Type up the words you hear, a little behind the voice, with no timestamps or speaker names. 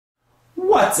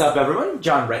What's up, everyone?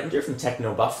 John Rettinger from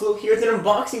Techno Buffalo here with an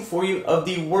unboxing for you of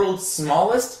the world's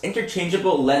smallest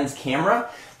interchangeable lens camera,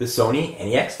 the Sony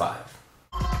NEX 5.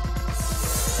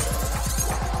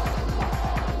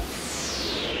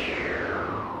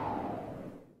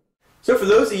 So for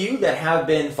those of you that have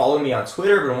been following me on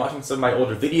Twitter or watching some of my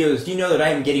older videos, you know that I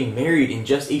am getting married in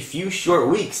just a few short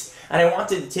weeks. And I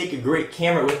wanted to take a great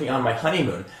camera with me on my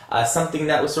honeymoon. Something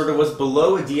that was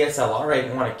below a DSLR. I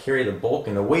didn't want to carry the bulk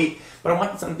and the weight, but I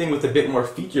wanted something with a bit more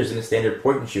features than a standard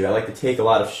point and shoot. I like to take a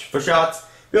lot of shots,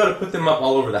 be able to put them up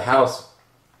all over the house,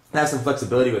 and have some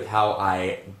flexibility with how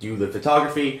I do the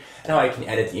photography and how I can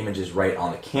edit the images right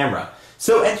on the camera.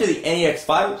 So enter the NEX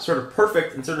 5, sort of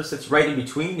perfect, and sort of sits right in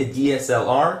between the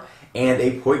DSLR and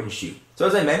a point and shoot. So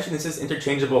as I mentioned, this is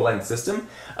interchangeable lens system.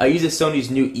 I use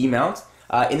Sony's new E-mount.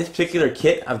 In this particular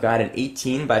kit, I've got an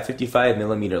 18 by 55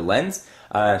 millimeter lens,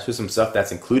 so some stuff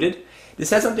that's included. This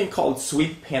has something called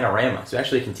sweep panorama. So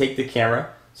actually you can take the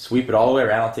camera, sweep it all the way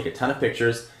around, take a ton of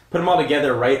pictures, put them all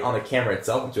together right on the camera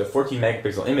itself into a 14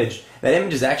 megapixel image. That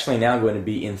image is actually now going to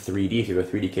be in 3D if you have a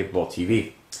 3D capable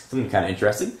TV. Something kind of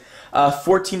interesting.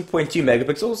 14.2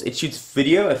 megapixels. It shoots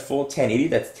video at full 1080,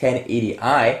 that's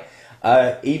 1080i.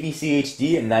 AVC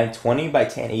HD at 920 by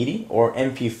 1080 or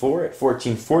MP4 at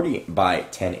 1440 by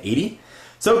 1080.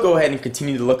 So go ahead and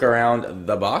continue to look around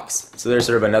the box. So there's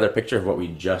sort of another picture of what we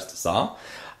just saw.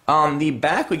 On the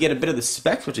back we get a bit of the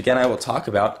specs, which again I will talk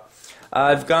about.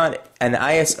 I've got an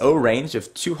ISO range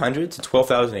of 200 to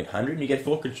 12,800. You get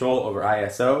full control over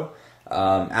ISO,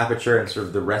 aperture, and sort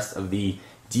of the rest of the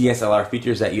DSLR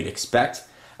features that you'd expect.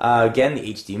 Again, the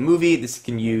HD movie, this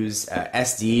can use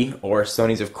SD or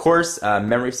Sony's, of course,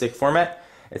 memory stick format.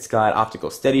 It's got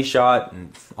optical steady shot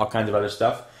and all kinds of other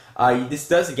stuff. This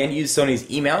does, again, use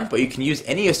Sony's E-mount, but you can use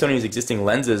any of Sony's existing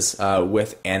lenses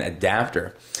with an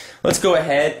adapter. Let's go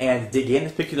ahead and dig in.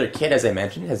 This particular kit, as I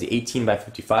mentioned, has the 18 by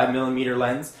 55 millimeter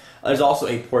lens. There's also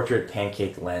a portrait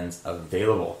pancake lens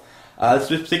available. This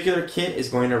particular kit is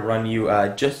going to run you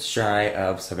just shy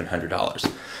of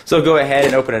 $700. So go ahead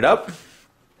and open it up.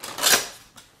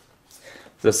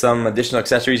 So some additional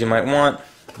accessories you might want.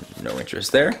 No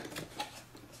interest there.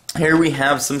 Here we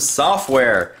have some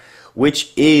software,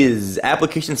 which is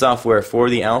application software for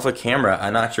the Alpha camera.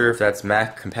 I'm not sure if that's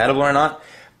Mac compatible or not,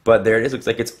 but there it is. Looks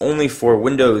like it's only for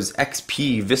Windows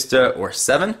XP, Vista, or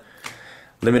 7.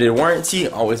 Limited warranty,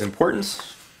 always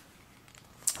important.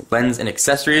 Lens and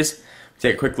accessories.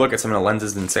 Take a quick look at some of the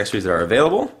lenses and accessories that are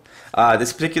available.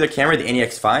 This particular camera, the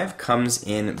NEX 5, comes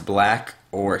in black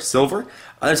or silver.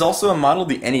 There's also a model,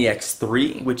 the NEX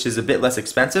 3, which is a bit less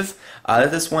expensive.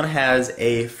 This one has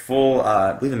a full,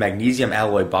 I believe, a magnesium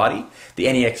alloy body. The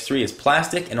NEX 3 is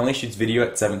plastic and only shoots video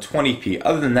at 720p.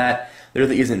 Other than that, there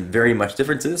really isn't very much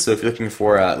differences. So if you're looking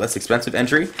for a less expensive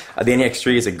entry, the NEX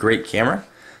 3 is a great camera.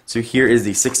 So here is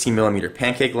the 16 millimeter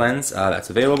pancake lens that's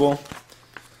available.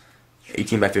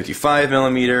 18 by 55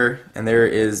 millimeter, and there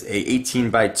is a 18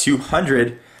 by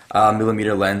 200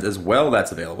 millimeter lens as well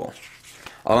that's available.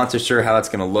 I'm not too sure how that's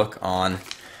going to look on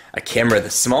a camera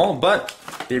this small, but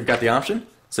they've got the option.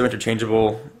 So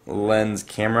interchangeable lens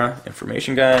camera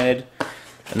information guide.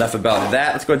 Enough about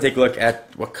that. Let's go and take a look at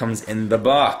what comes in the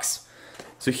box.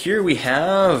 So here we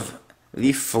have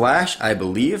the flash, I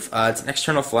believe. It's an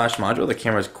external flash module. The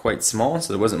camera is quite small,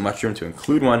 so there wasn't much room to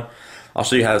include one. I'll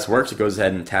show you how this works. It goes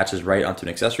ahead and attaches right onto an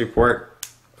accessory port.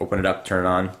 Open it up, turn it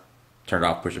on, turn it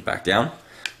off, push it back down.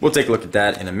 We'll take a look at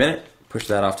that in a minute. Push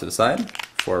that off to the side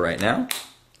for right now.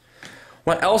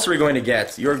 What else are we going to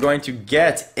get? You're going to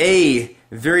get a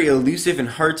very elusive and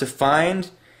hard to find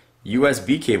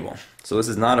USB cable. So this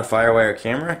is not a FireWire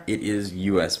camera, it is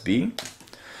USB.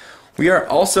 We are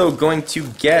also going to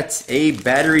get a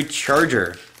battery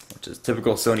charger, which is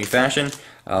typical Sony fashion,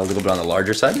 a little bit on the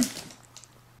larger side.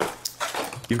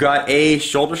 You've got a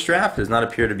shoulder strap. It does not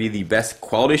appear to be the best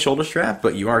quality shoulder strap,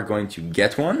 but you are going to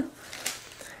get one.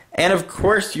 And of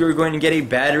course, you're going to get a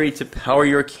battery to power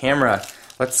your camera.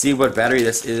 Let's see what battery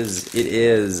this is. It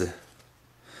is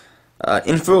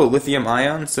Info lithium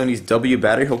ion, Sony's W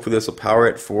battery. Hopefully this will power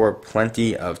it for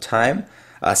plenty of time.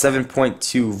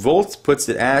 7.2 volts puts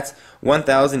it at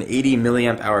 1080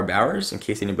 milliamp hours, in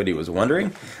case anybody was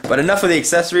wondering. But enough of the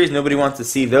accessories. Nobody wants to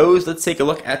see those. Let's take a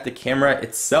look at the camera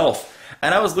itself.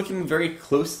 And I was looking very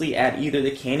closely at either the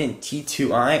Canon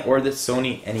T2i or the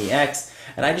Sony NEX,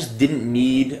 and I just didn't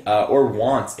need or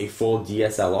want a full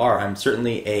DSLR. I'm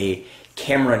certainly a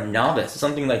camera novice.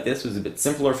 Something like this was a bit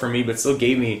simpler for me, but still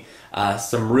gave me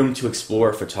some room to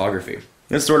explore photography.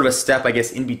 This is sort of a step, I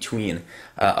guess, in between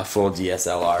a full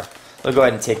DSLR. I'll go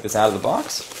ahead and take this out of the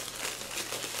box.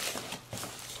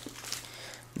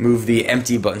 move the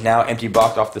empty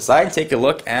box off the side and take a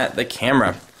look at the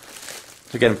camera.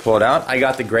 So again, pull it out. I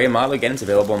got the gray model. Again, it's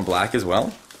available in black as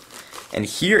well. And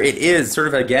here it is, sort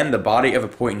of again the body of a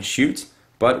point and shoot,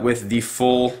 but with the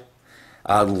full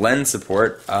lens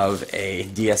support of a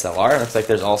DSLR. It looks like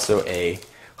there's also a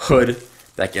hood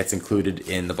that gets included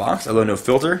in the box, although no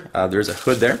filter. There's a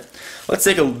hood there. Let's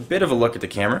take a bit of a look at the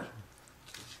camera.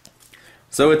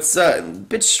 So it's a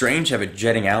bit strange to have it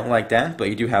jetting out like that, but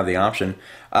you do have the option.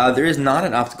 There is not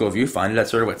an optical viewfinder.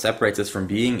 That's sort of what separates this from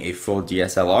being a full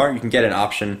DSLR. You can get an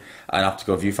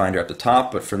optical viewfinder at the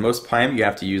top, but for the most part you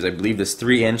have to use, I believe, this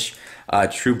 3-inch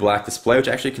true black display, which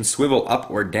actually can swivel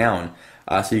up or down,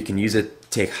 so you can use it to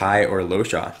take high or low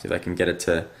shots. If I can get it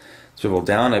to swivel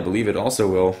down, I believe it also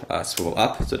will swivel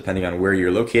up, so depending on where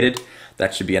you're located,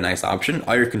 that should be a nice option.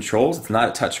 All your controls, it's not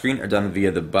a touchscreen, are done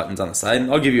via the buttons on the side.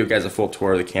 And I'll give you guys a full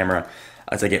tour of the camera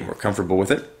as I get more comfortable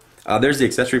with it. There's the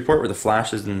accessory port where the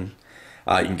flash is, and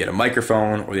you can get a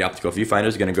microphone, or the optical viewfinder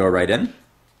is going to go right in.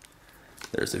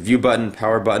 There's a view button,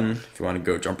 power button, if you want to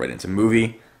go jump right into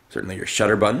movie, certainly your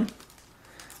shutter button.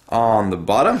 On the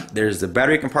bottom, there's the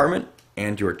battery compartment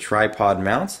and your tripod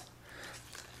mount.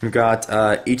 We've got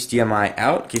HDMI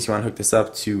out in case you want to hook this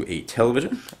up to a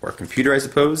television or a computer, I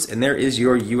suppose. And there is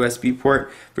your USB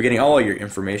port for getting all your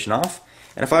information off.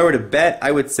 And if I were to bet,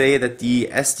 I would say that the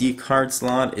SD card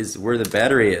slot is where the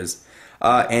battery is.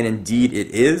 And indeed it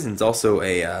is. And it's also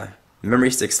a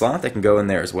memory stick slot that can go in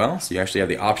there as well. So you actually have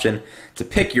the option to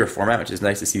pick your format, which is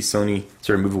nice to see Sony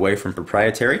sort of move away from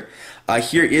proprietary.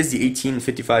 Here is the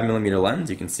 18-55mm lens.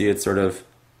 You can see it sort of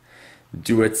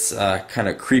do its kind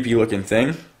of creepy looking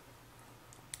thing.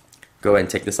 Go ahead and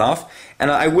take this off. And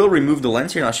I will remove the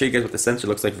lens here, and I'll show you guys what the sensor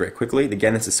looks like very quickly.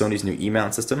 Again, this is Sony's new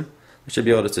E-mount system. I should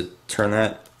be able to turn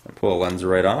that and pull the lens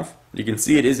right off. You can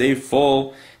see it is a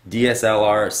full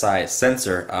DSLR size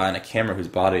sensor and a camera whose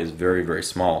body is very, very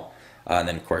small. And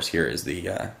then, of course, here is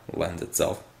the lens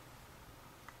itself.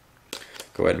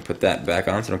 Go ahead and put that back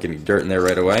on so don't get any dirt in there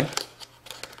right away.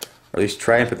 Or at least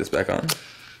try and put this back on.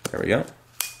 There we go.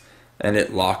 And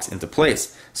it locks into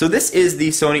place. So this is the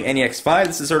Sony NEX5.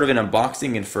 This is sort of an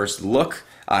unboxing and first look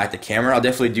at the camera. I'll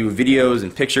definitely do videos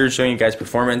and pictures showing you guys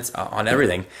performance on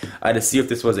everything to see if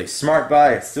this was a smart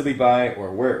buy, a silly buy,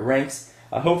 or where it ranks.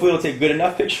 Hopefully it'll take good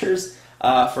enough pictures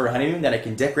for a honeymoon that I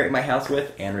can decorate my house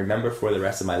with and remember for the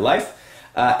rest of my life.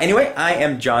 Anyway, I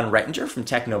am John Reitinger from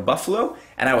Techno Buffalo,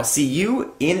 and I will see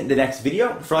you in the next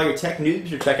video. For all your tech news, be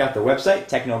sure to check out the website,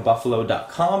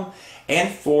 technobuffalo.com.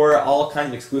 And for all kinds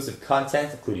of exclusive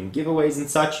content, including giveaways and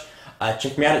such,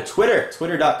 check me out at Twitter,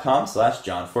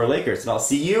 twitter.com/John4Lakers. And I'll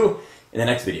see you in the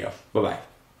next video. Bye-bye.